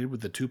frustrated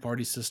with the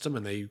 2-party system,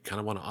 and they kind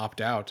of want to opt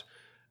out,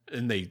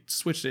 and they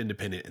switch to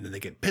independent, and then they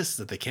get pissed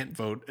that they can't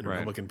vote in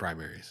Republican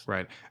primaries.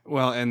 Right.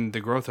 Well, and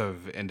the growth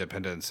of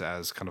independence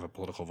as kind of a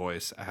political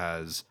voice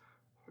has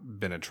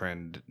been a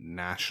trend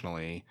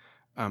nationally.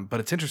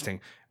 But it's interesting.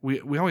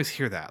 We always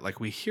hear that. Like,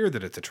 we hear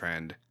that it's a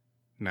trend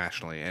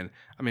nationally. And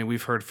I mean,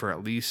 we've heard for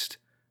at least,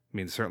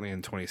 certainly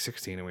in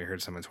 2016, and we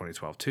heard some in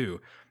 2012 too,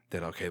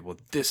 that, okay, well,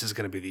 this is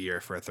going to be the year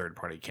for a third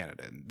party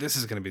candidate. This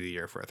is going to be the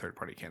year for a third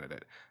party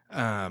candidate.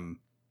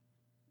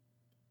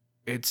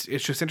 It's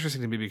just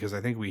interesting to me because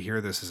I think we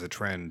hear this as a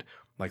trend,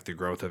 like the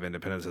growth of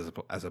independence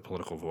as a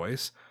political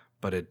voice,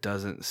 but it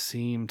doesn't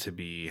seem to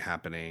be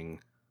happening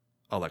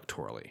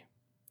electorally.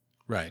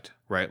 Right.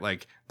 Right.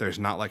 Like, there's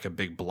not like a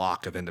big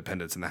block of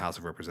independents in the House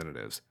of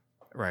Representatives,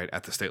 right,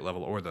 at the state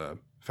level or the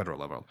federal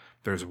level.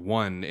 There's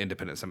one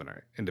independent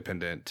seminary.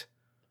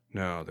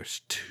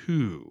 There's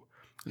 2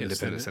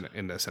 independents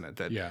in the Senate.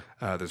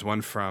 There's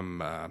one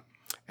from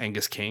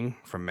Angus King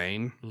from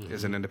Maine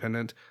is an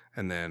independent,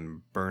 and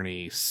then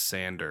Bernie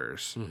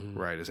Sanders,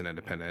 right, is an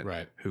independent,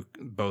 right, who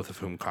both of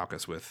whom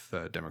caucus with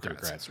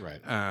Democrats.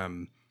 Right.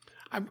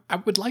 I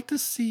would like to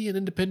see an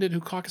independent who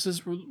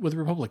caucuses with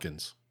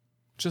Republicans,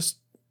 just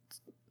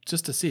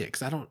to see it,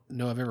 because I don't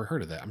know I've ever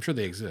heard of that. I'm sure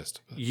they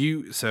exist.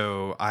 This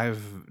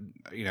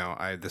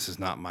is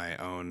not my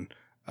own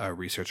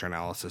research or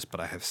analysis, but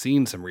I have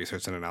seen some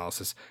research and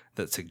analysis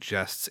that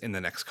suggests in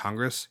the next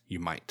Congress you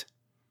might.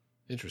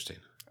 Interesting.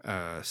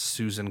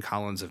 Susan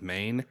Collins of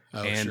Maine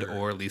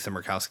or Lisa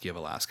Murkowski of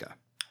Alaska.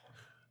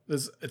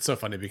 It's so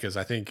funny because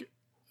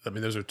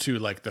those are 2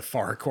 like the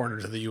far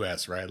corners of the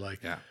U.S., right? Like,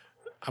 yeah.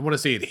 I want to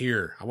see it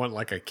here. I want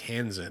like a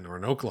Kansan or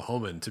an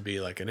Oklahoman to be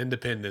like an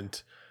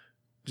independent,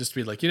 just to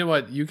be like, you know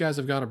what, you guys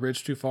have gone a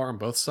bridge too far on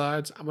both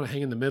sides. I'm going to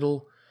hang in the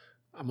middle.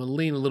 I'm going to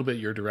lean a little bit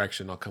your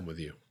direction. I'll come with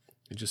you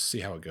and just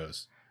see how it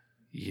goes.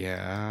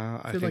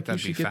 Yeah, I think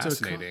that'd be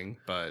fascinating,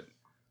 but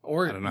I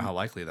don't know how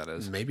likely that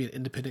is. Maybe an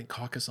independent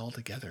caucus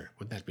altogether.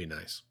 Wouldn't that be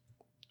nice?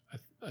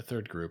 A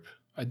third group,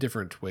 a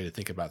different way to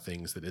think about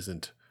things that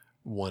isn't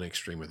one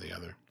extreme or the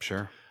other.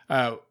 Sure.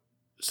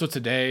 So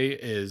today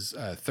is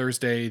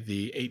Thursday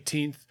the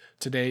 18th.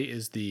 Today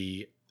is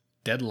the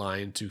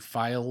deadline to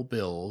file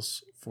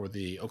bills for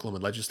the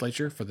Oklahoma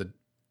legislature for the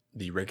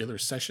the regular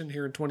session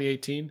here in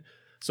 2018.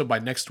 So by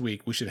next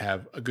week, we should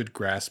have a good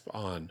grasp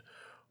on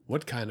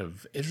what kind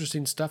of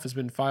interesting stuff has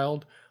been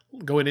filed.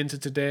 Going into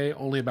today,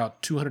 only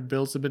about 200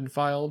 bills have been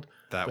filed.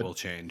 That will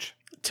change.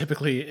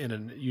 Typically, in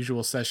a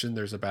usual session,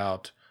 there's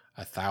about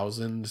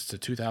 1,000 to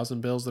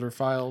 2,000 bills that are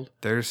filed.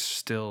 There's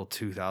still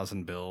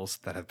 2,000 bills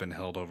that have been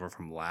held over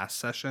from last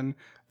session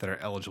that are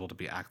eligible to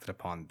be acted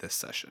upon this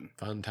session.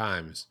 Fun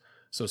times.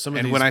 So some of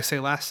And these, when I say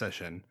last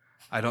session,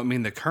 I don't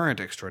mean the current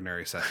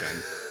extraordinary session.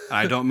 And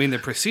I don't mean the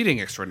preceding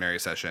extraordinary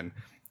session.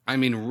 I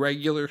mean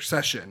regular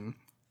session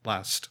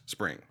last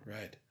spring.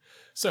 right.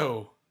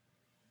 So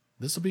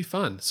this will be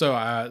fun.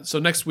 So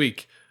next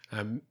week,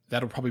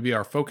 that'll probably be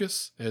our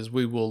focus, as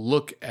we will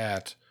look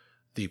at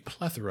the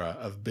plethora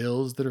of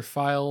bills that are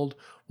filed.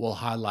 We'll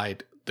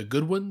highlight the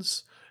good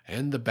ones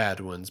and the bad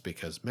ones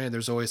because, man,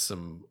 there's always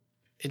some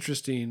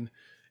interesting,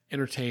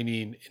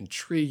 entertaining,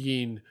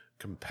 intriguing,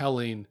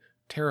 compelling,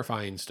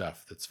 terrifying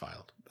stuff that's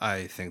filed.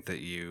 I think that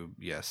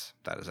yes,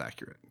 that is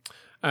accurate.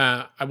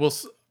 I will,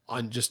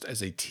 on just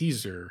as a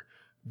teaser,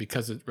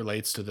 because it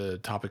relates to the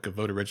topic of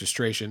voter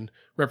registration,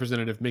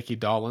 Representative Mickey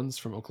Dolenz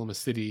from Oklahoma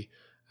City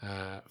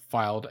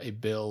filed a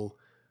bill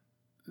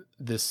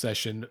this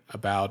session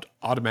about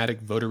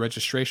automatic voter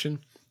registration.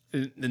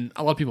 And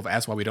a lot of people have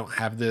asked why we don't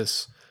have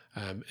this.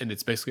 And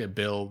it's basically a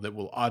bill that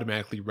will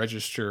automatically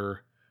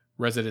register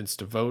residents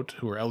to vote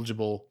who are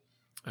eligible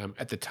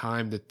at the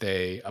time that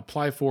they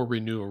apply for,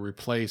 renew, or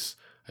replace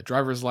a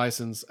driver's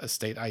license, a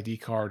state ID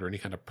card, or any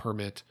kind of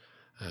permit.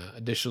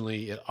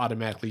 Additionally, it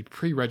automatically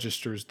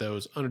pre-registers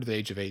those under the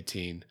age of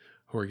 18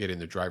 who are getting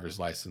their driver's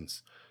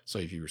license. So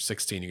if you were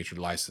 16, you get your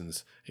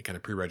license, it kind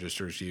of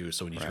pre-registers you.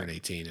 So when you turn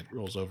 18, it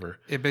rolls over.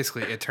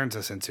 It turns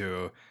us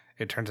into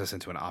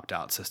an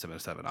opt-out system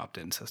instead of an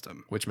opt-in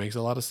system, Which makes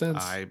a lot of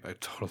sense. I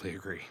totally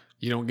agree.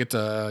 You don't get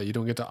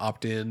to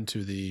opt in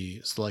to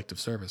the selective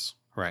service.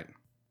 Right.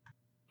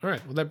 All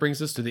right. Well, that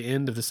brings us to the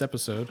end of this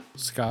episode.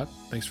 Scott,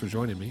 thanks for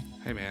joining me.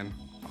 Hey man,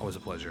 always a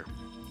pleasure.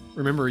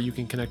 Remember, you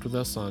can connect with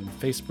us on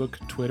Facebook,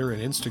 Twitter, and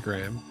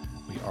Instagram.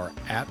 We are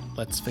at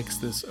Let's Fix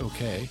This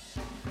OK. If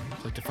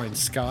you'd like to find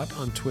Scott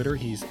on Twitter,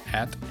 he's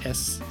at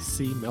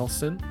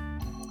SCMelson.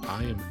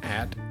 I am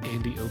at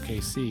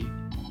AndyOKC.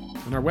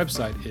 And our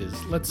website is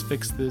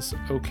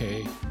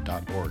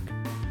letsfixthisok.org.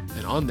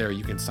 And on there,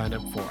 you can sign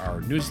up for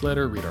our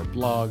newsletter, read our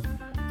blog,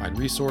 find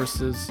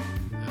resources,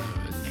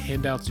 and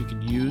handouts you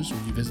can use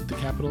when you visit the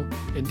Capitol,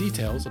 and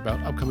details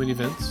about upcoming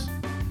events.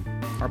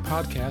 Our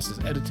podcast is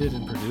edited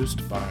and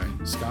produced by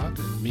Scott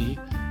and me,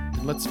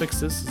 and Let's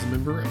Fix This is a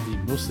member of the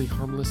Mostly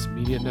Harmless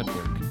Media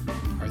Network.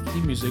 Our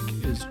theme music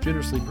is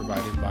generously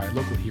provided by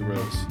local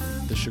heroes,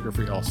 the Sugar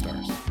Free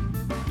All-Stars.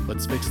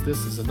 Let's Fix This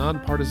is a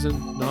nonpartisan,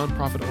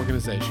 nonprofit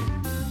organization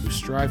who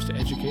strives to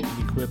educate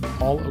and equip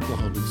all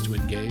Oklahomans to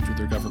engage with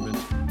their government.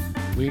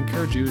 We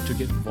encourage you to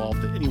get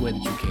involved in any way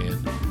that you can,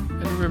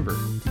 and remember,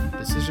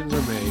 decisions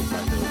are made by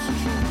those who